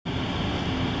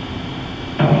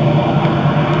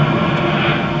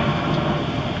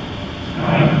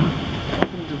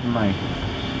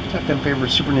second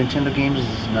favorite Super Nintendo games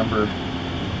is number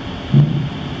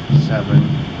 7.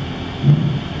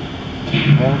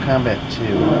 Mortal Kombat 2.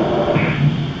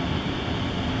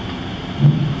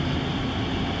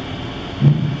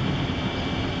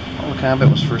 Mortal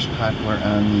Kombat was first popular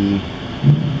on the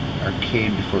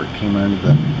arcade before it came onto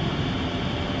the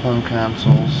home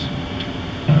consoles.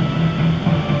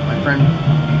 My friend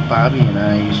Bobby and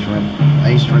I used to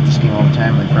rent this game all the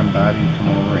time. My friend Bobby would come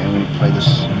over and we'd play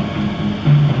this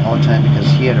all the time because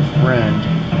he had a friend,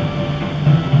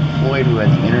 Floyd, who had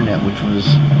the internet, which was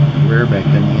rare back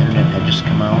then. The internet had just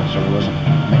come out, so there wasn't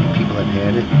many people that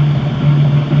had it.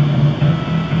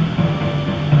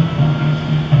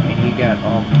 And he got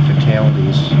all the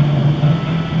fatalities,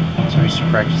 so he used to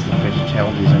practice the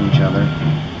fatalities on each other.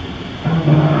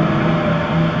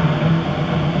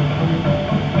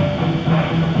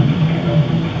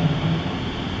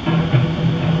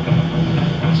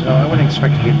 So I wouldn't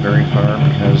expect to get very far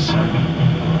because I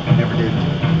never did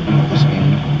beat this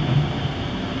game.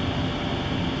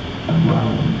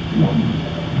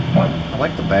 I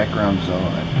like the backgrounds though.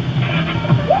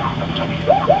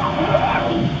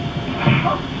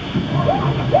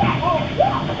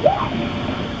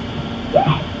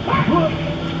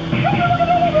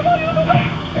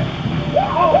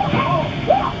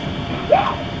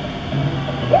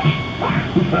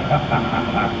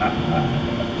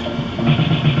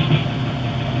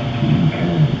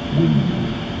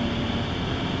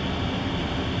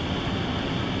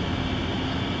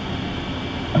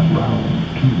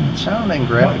 Sound and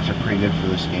graphics are pretty good for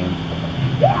this game.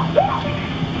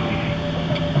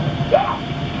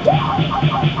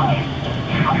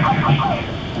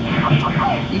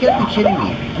 You gotta be kidding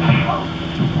me.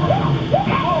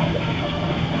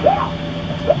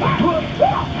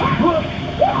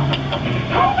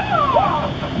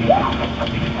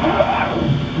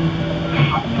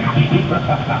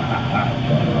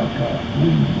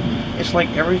 It's like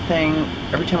every time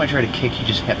I try to kick, he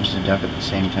just happens to duck at the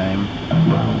same time.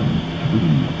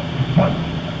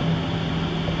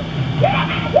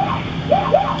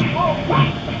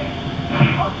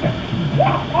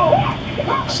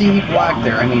 See, he blocked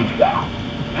there. I mean,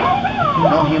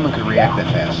 no human could react that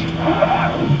fast.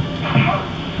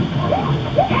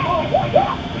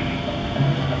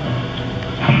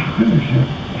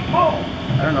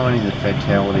 I don't know any of the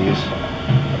fatalities.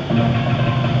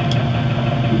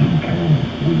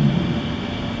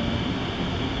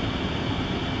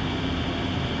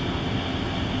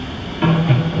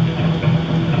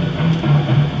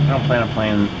 I don't plan on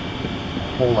playing a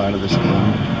whole lot of this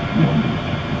game.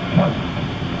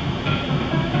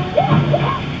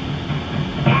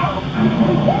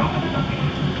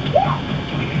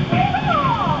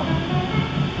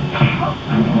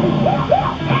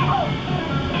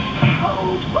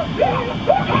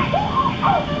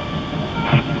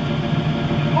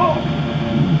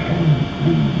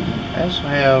 I also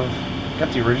have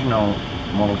got the original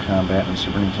Mortal Kombat on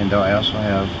Super Nintendo. I also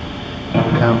have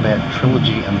Mortal Kombat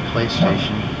Trilogy on the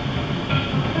PlayStation.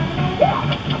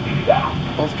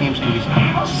 Both games can be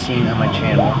seen on my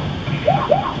channel.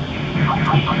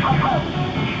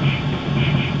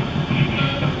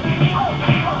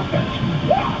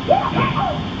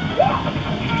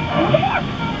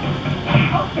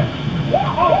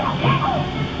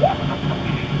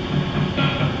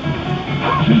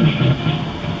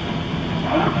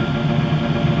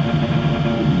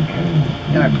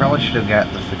 And I probably should have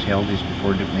got the fatalities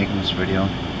before making this video.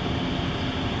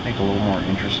 Make it a little more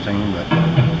interesting, but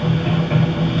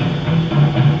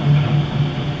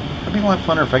it'd be a lot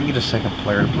funner if I can get a second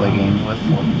player to play games with.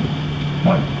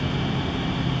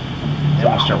 Then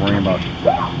we'll start worrying about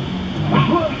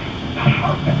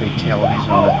fatalities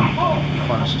and all that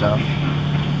fun stuff.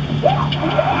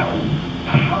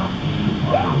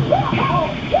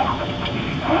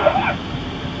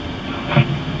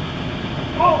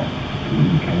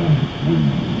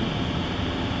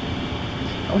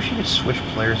 I wish you could switch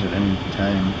players at any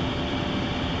time.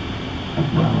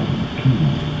 Round 2.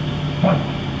 Fight.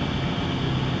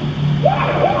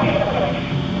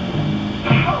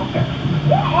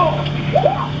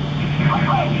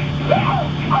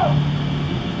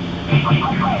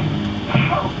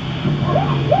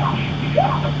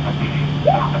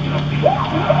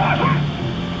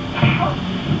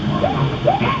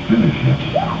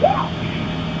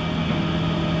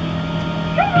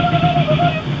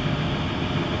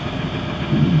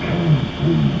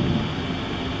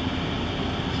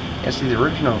 Yeah, see, the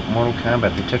original Mortal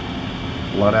Kombat, they took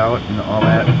blood out and all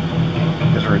that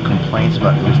because there were complaints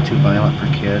about it was too violent for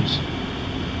kids.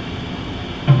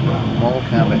 Mortal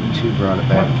Kombat 2 brought it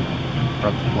back,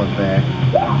 brought the blood back.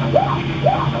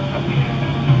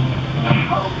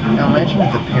 Now imagine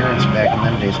if the parents back in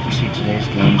them days could see today's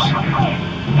games, like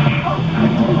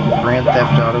Grand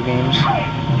Theft Auto games.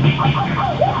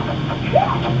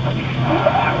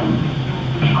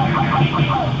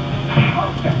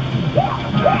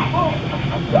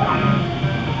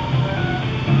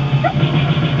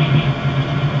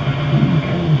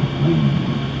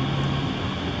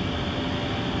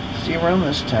 See, around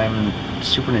this time,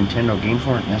 Super Nintendo games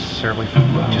weren't necessarily for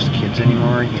just kids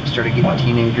anymore. You started getting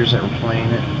teenagers that were playing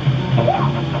it.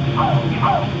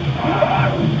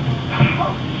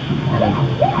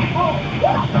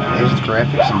 And as the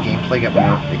graphics and gameplay got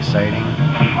more exciting,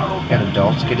 you got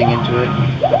adults getting into it.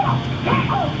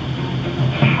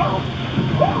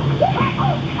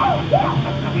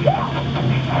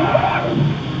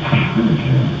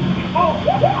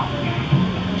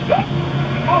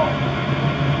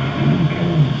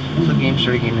 So the game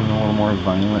started getting a little more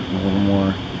violent, and a little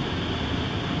more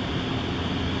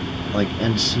like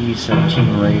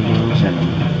NC-17 ratings, and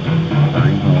or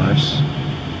even worse.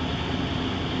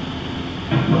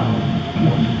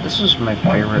 This was my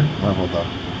favorite level, the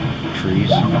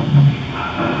trees.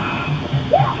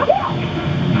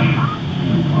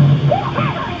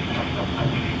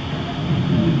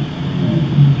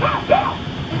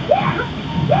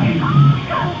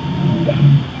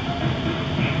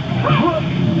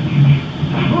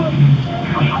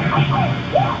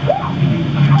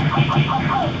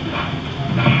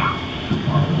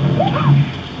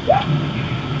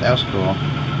 That was cool.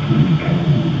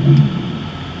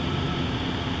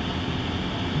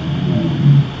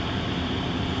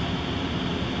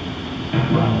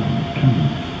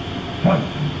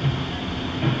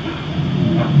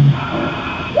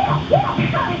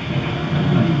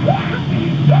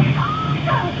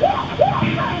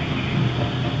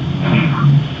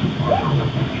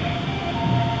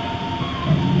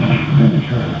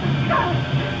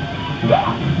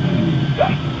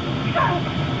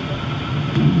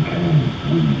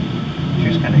 She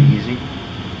was kind of easy.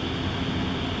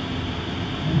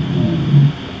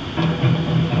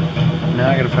 Now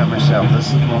I gotta fight myself. This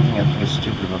is one thing I think is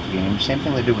stupid about the game. Same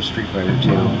thing they did with Street Fighter 2.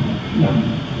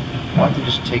 Why don't they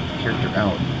just take the character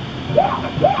out?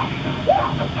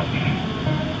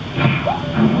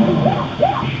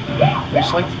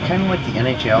 It's like kind of like the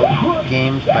NHL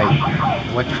games by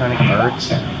Electronic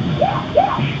Arts.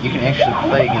 You can actually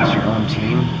play against your own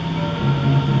team.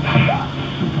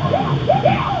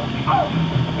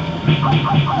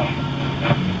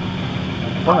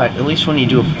 But at least when you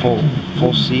do a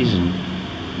full season,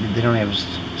 they don't have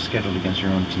it scheduled against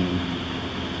your own team.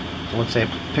 So let's say I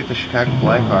pick the Chicago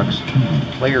Blackhawks.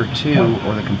 Player 2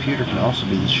 or the computer can also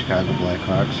be the Chicago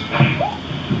Blackhawks.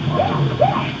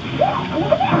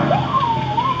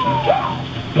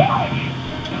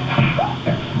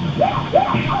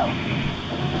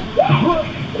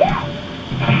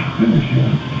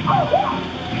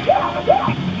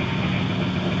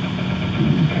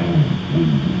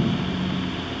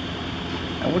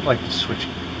 I would like to switch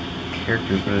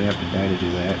characters, but I'd have to die to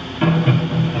do that.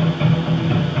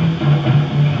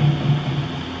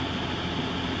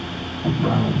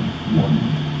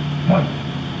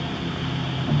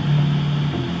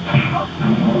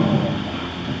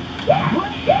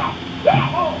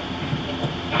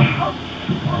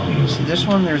 See, this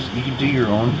one, you can do your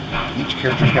own. Each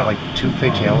character's got like 2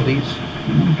 fatalities.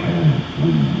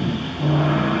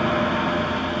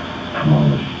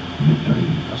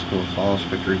 That's cool, flawless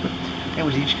victory. But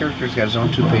anyways, each character's got his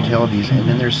own 2 fatalities, and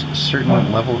then there's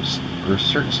certain levels or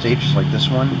certain stages like this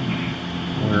one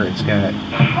where it's got a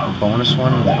bonus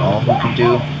one that all of them can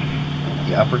do.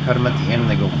 You uppercut them at the end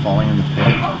and they go falling in the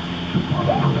pit.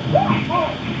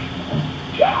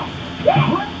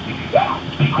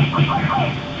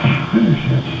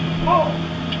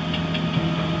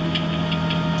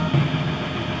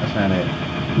 That's not it.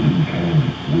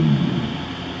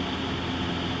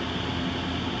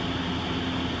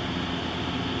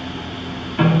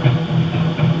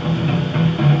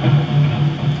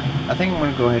 I think I'm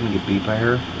going to go ahead and get beat by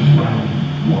her,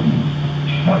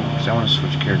 because I want to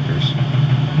switch characters.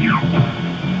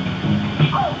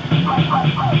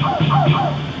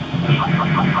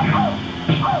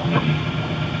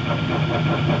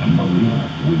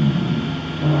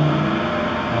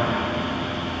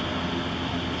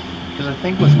 Because I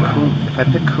think with if I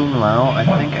pick Kung Lao, I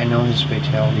think I know his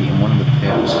fatality in one of the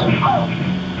pits.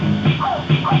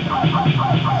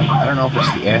 I don't know if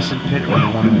it's the acid pit or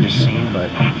the one we just seen, but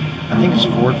I think it's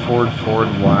forward, forward, forward,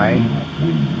 Y.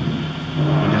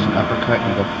 He does an uppercut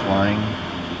and go flying.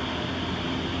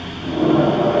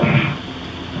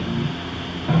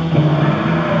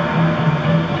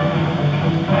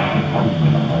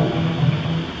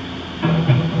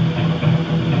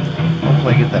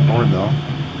 with that board though.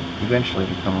 Eventually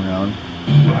it'll come around.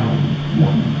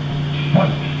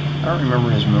 I don't remember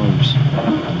his moves.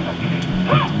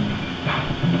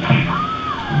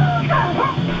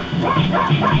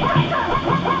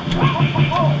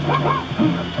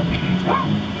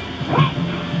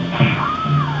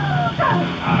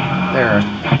 There.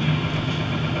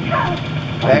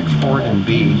 Back, forward, and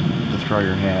B to throw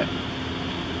your hat.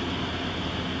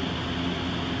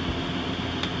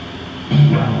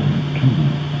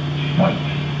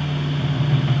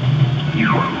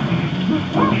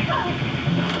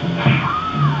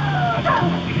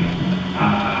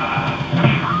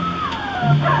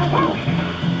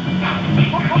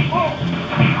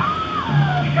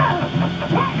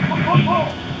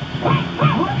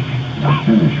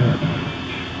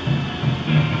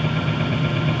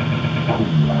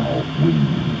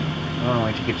 I don't know,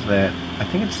 wait to get to that. I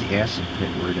think it's the acid pit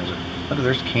where he does it. Look,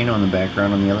 there's Kano in the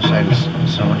background. On the other side is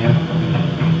Sonya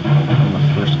from the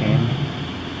first game.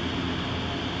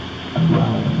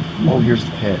 Oh, here's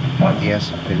the pit. The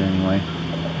acid pit, anyway.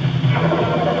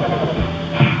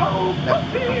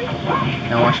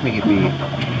 Now watch me get beat.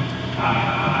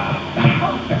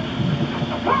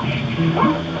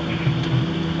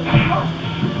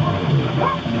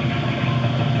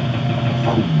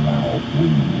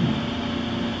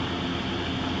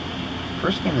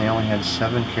 First game they only had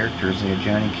 7 characters. They had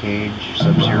Johnny Cage,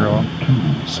 Sub-Zero,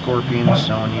 Scorpion,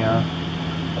 Sonya,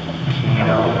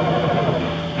 Kano,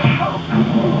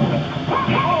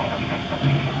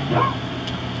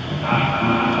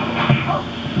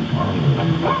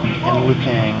 and Liu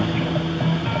Kang.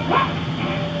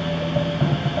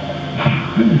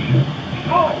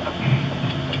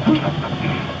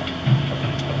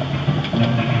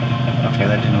 Okay,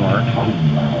 that didn't work.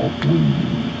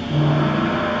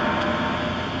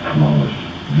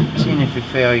 Seeing if you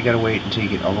fail, you gotta wait until you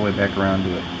get all the way back around to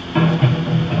it.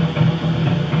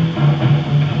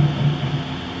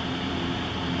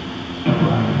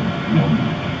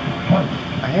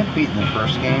 I have beaten the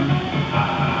first game.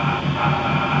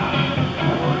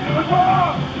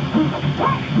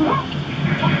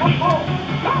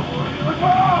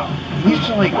 He's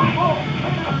just like...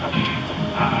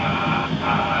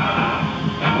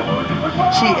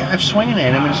 See, I'm swinging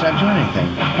at him and it's not doing anything.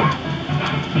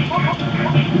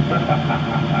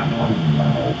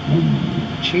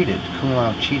 Cheated. Kung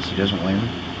Lao cheats, he doesn't win.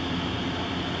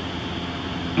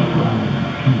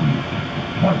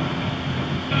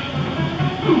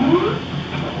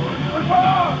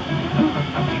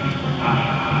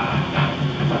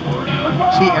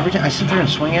 See, every time I sit there and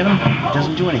swing at him, it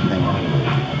doesn't do anything.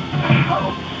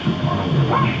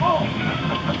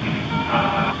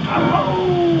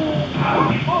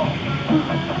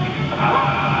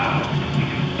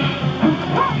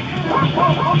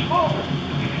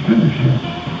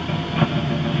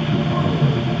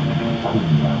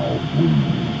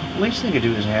 The least thing to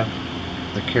do is have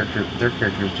their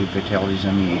characters do fatalities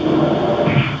on me.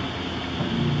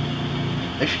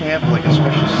 They should have like a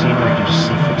special scene where you can just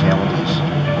see fatalities.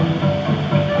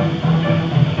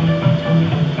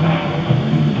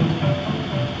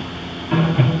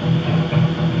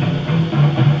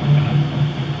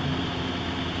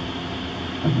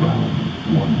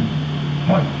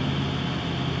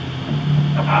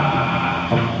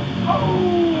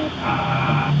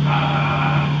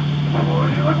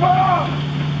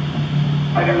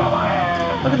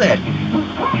 Look at that!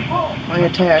 My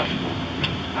attack.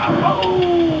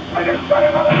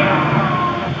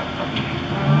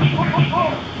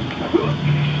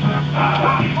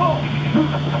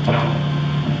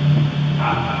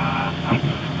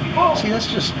 See, that's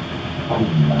just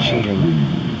cheating.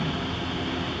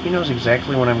 He knows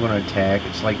exactly when I'm going to attack.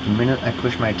 It's like the minute I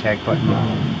push my attack button,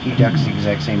 he ducks the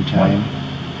exact same time.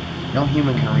 No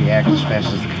human can react as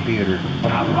fast as the computer.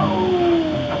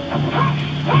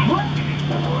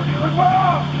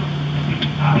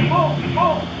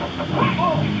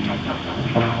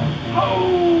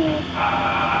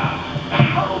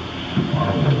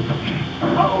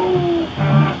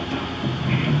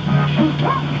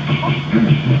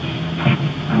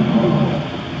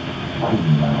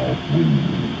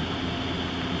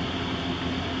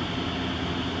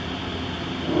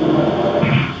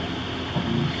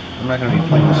 I'm not going to be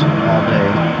playing this all day.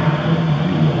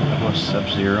 I'll go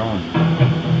Sub-Zero.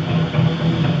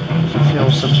 If I fail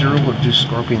Sub-Zero, we'll do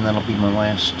Scorpion. That'll be my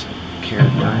last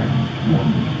character.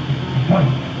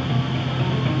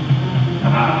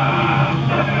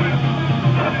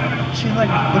 See, like,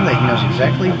 look at that. He knows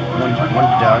exactly when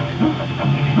to duck.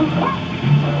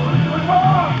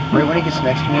 Right when he gets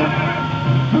next to me.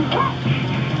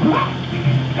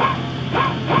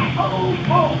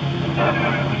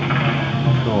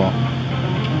 Go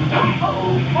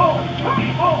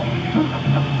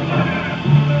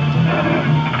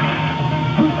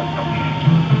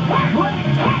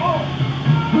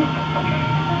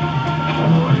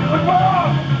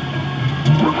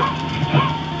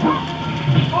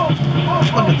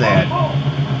Look at that.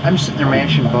 I'm sitting there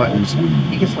mashing buttons.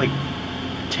 He gets like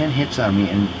 10 hits on me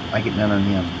and I get none on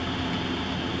him.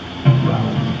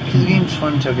 See, the game's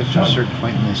fun until it gets to a certain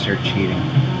point and they start cheating.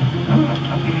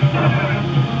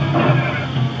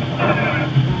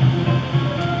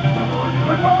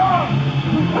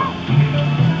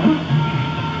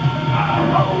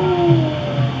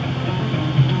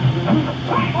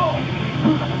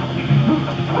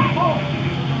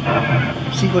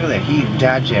 See, look at that. He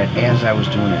dodged that as I was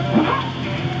doing it.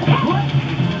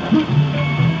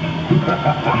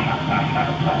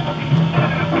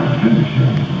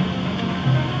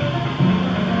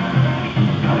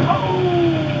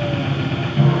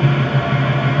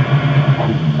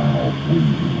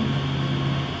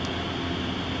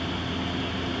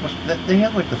 They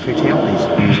have like the fatalities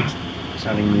music,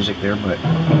 sounding music there, but I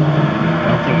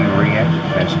don't think you reacted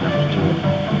fast enough to do it.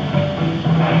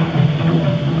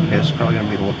 Okay, this is probably going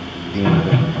to be the end of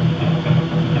it.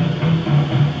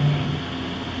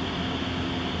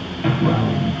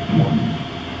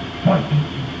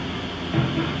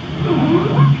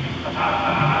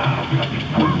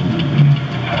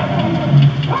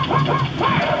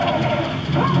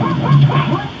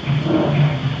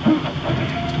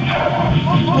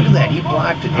 Look at that, he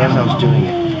blocked it as I was doing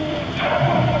it.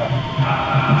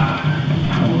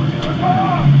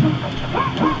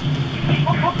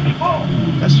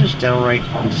 That's just downright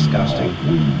disgusting.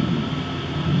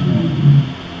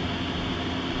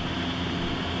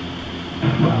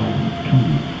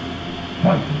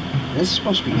 This is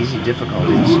supposed to be easy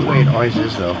difficulty. This is the way it always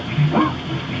is, though.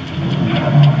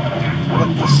 Look,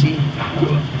 you see?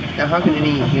 Now, how can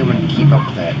any human keep up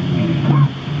with that?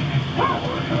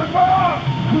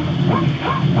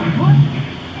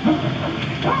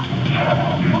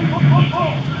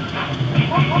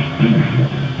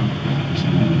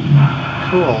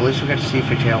 Cool, at least we got to see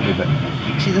fatality, but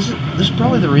see, this is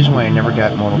probably the reason why I never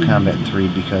got Mortal Kombat 3,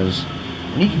 because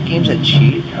when you get games that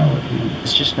cheat,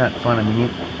 it's just not fun. I mean,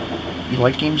 you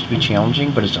like games to be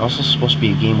challenging, but it's also supposed to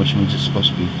be a game, which means it's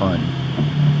supposed to be fun.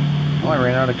 Oh, I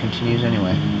ran out of continues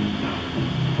anyway.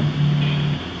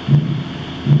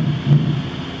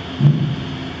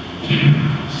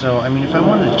 So, I mean, if I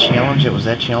wanted a challenge that was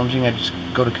that challenging, I'd just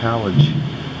go to college.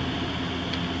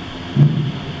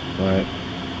 But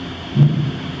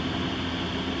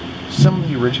some of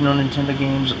the original Nintendo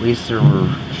games, at least they were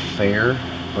fair,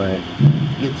 but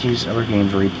you get these other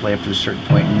games where you play up to a certain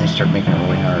point and they start making it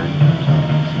really hard.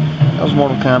 So, that was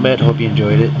Mortal Kombat. Hope you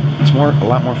enjoyed it. It's a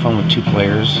lot more fun with 2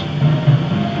 players.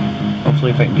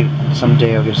 Hopefully, if I can get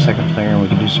someday, I'll get a second player and we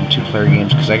can do some 2-player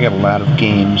games, because I got a lot of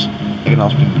games that can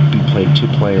also be played 2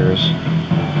 players.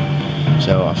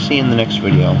 So I'll see you in the next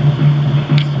video.